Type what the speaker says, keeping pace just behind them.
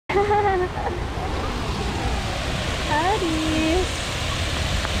Aris.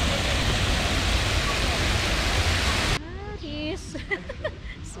 Aris.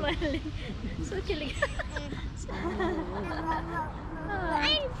 Smiling. So kilig.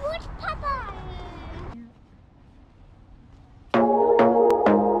 Ein Fuß, Papa.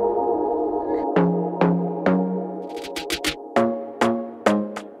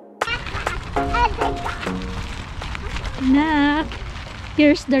 Nak,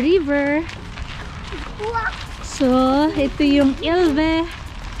 here's the river. So, ito yung Elbe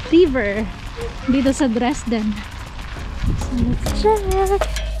River dito sa Dresden. So, let's check.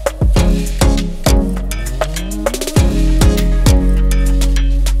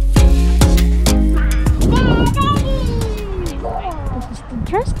 This is the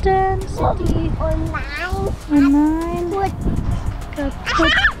Dresden city. Nanan. Kaput. Cook.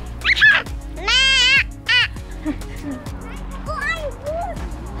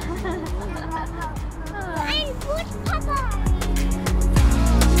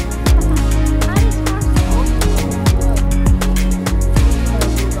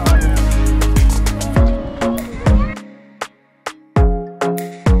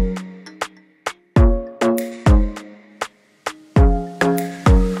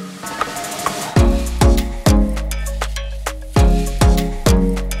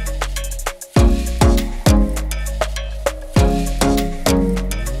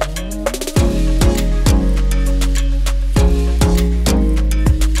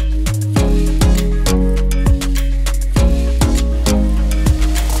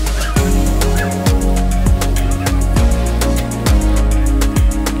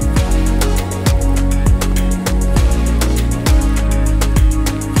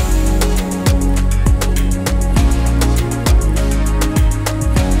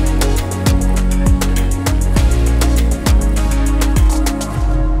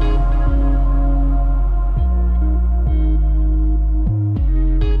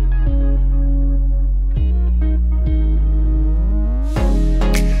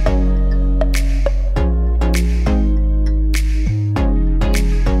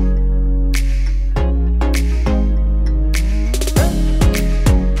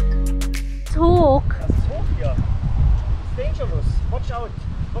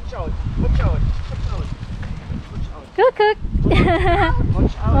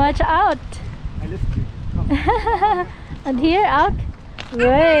 Watch out. I lift you. And here out.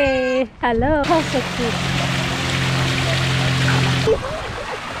 Way. Hello. Oh, so cute.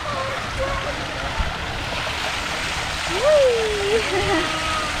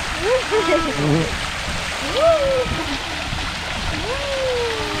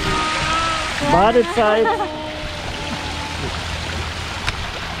 Badezeit.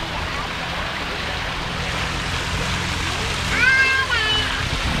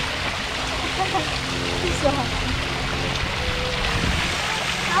 So happy.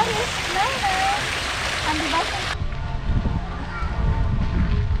 How is Nanan? And the button.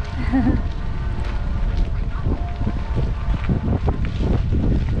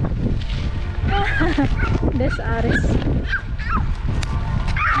 This Aris.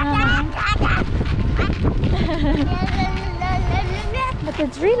 But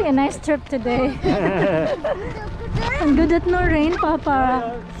it's really a nice trip today. And good at no rain,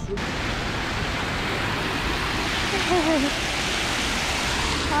 Papa.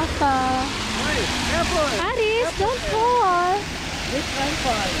 Papa. Aris, don't fall.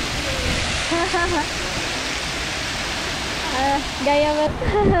 Gaya mo.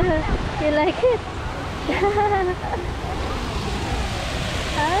 You like it?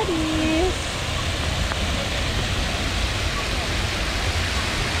 Aris.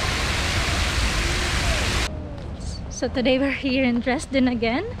 So today we're here in Dresden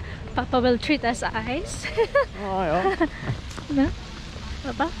again. Papa will treat us ice. Oh ja. No?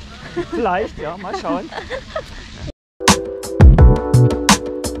 Papa? Vielleicht, ja, mal schauen.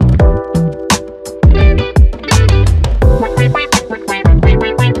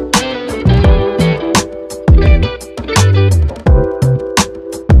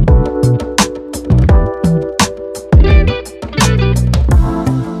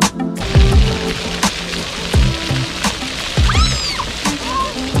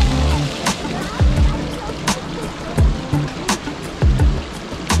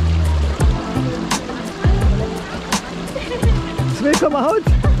 Come out!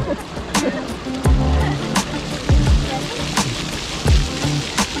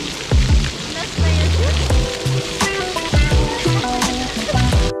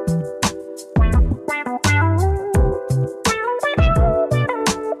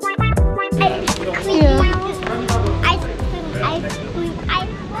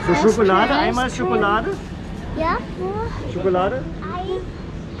 So Schokolade, einmal Schokolade. Yeah? Schokolade? Ice.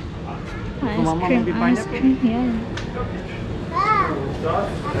 Ice cream, yeah.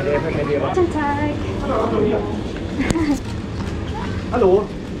 Guten Tag. Hallo.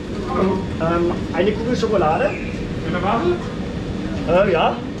 Eine Kugel Schokolade? Mit der Wafel?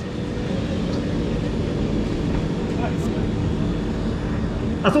 Ja.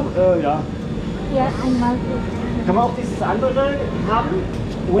 Achso, ja. Ja, einmal. Kann man auch dieses andere haben?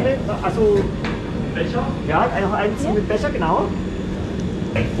 Ohne, also, Becher? ja, noch eins mit Becher, genau.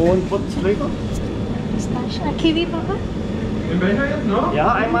 Und Fruchtflavor? Pistachio. Kiwi, Papa? Den Becher jetzt, ne?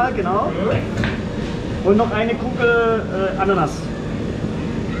 Ja, einmal, genau. Und noch eine Kugel Ananas.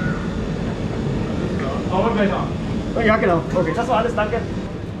 Auch ein Becher. Ja, genau. Okay, das war alles, danke.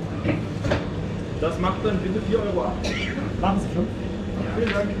 Das macht dann bitte 4 Euro ab. Machen Sie 5.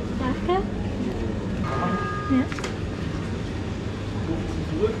 Vielen Dank. Danke. Ja.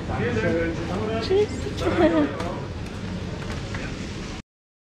 Vielen Dank. Tschüss.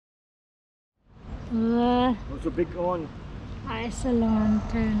 So big on.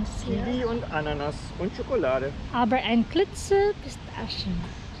 Eisenlanterns. Kiwi und Ananas und Schokolade. Aber ein Klitze Pistachio.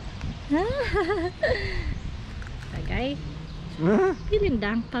 Bagay. Vielen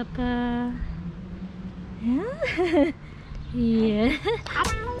Dank, Papa. Ja. Yeah.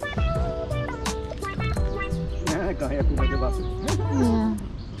 Ja, kaya ko magabasa. Yeah.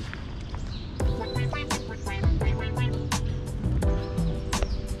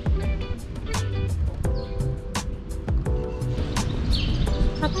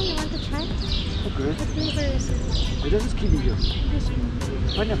 Papa, you want to try? Okay. What flavor is it? Das ist Kiwi hier. This one.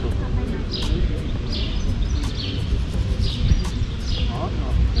 Pineapple.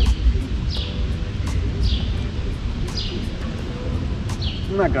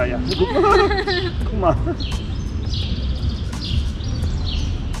 Nag-aya. Guck mal.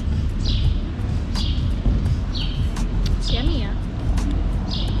 It's yummy, yeah.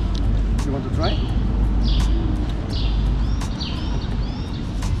 You want to try?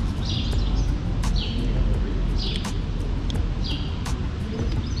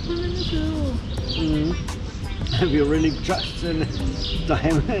 We really just in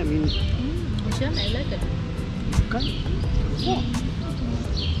time. I mean, It's yummy, I like it. okay. Oh.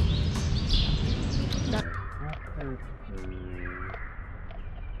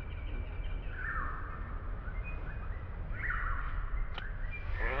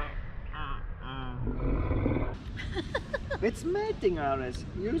 It's melting, Ares.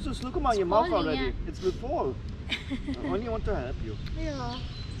 You just look at your mouth falling, already. yeah. It's will fall. I only want to help you. Yeah.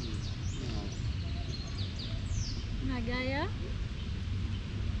 Nag-aya.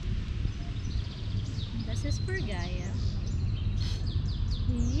 This is for Gaia.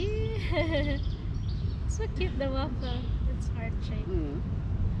 Yeah. So cute, the waffle. It's heart shaped.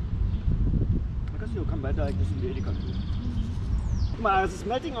 I guess you'll come better like this in the Edeka too. Guck mal, Ares, it's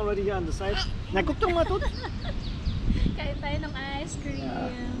melting already here on the side. Na, guck doch mal dort. Kain tayo ng ice cream.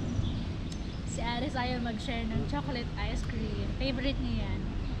 Yeah. Si Aris ayaw mag-share ng chocolate ice cream. Favorite niya yan.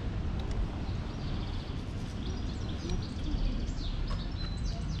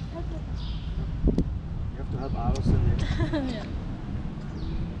 You have to help Ares in it. Yeah.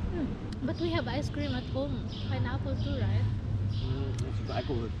 But we have ice cream at home. Pineapple too, right? It's with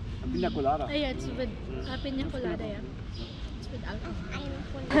alcohol. Pina colada. Oh yeah, it's with piña colada, yeah. It's with alcohol.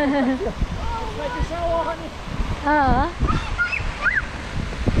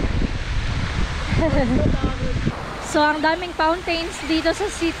 So, ang daming fountains dito sa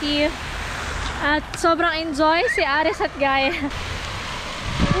city. At sobrang enjoy si Aris at Gaia.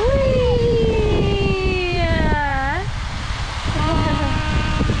 Uy!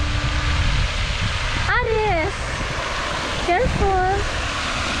 Aris! Careful!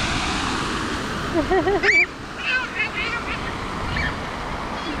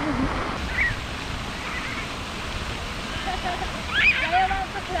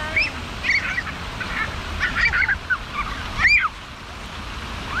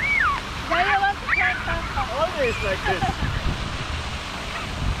 Always like this.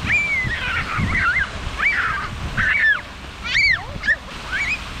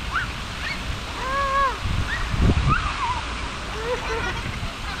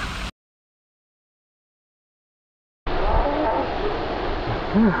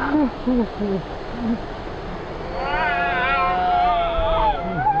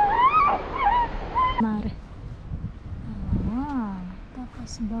 Mare.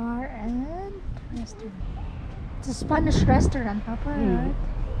 Tapos bar and restaurant. It's a Spanish restaurant, Papa, right?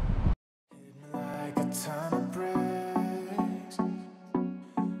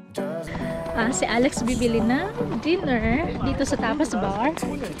 Si Alex bibili ng dinner dito sa Tapas Bar.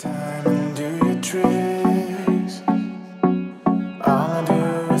 Take your time and do your trick.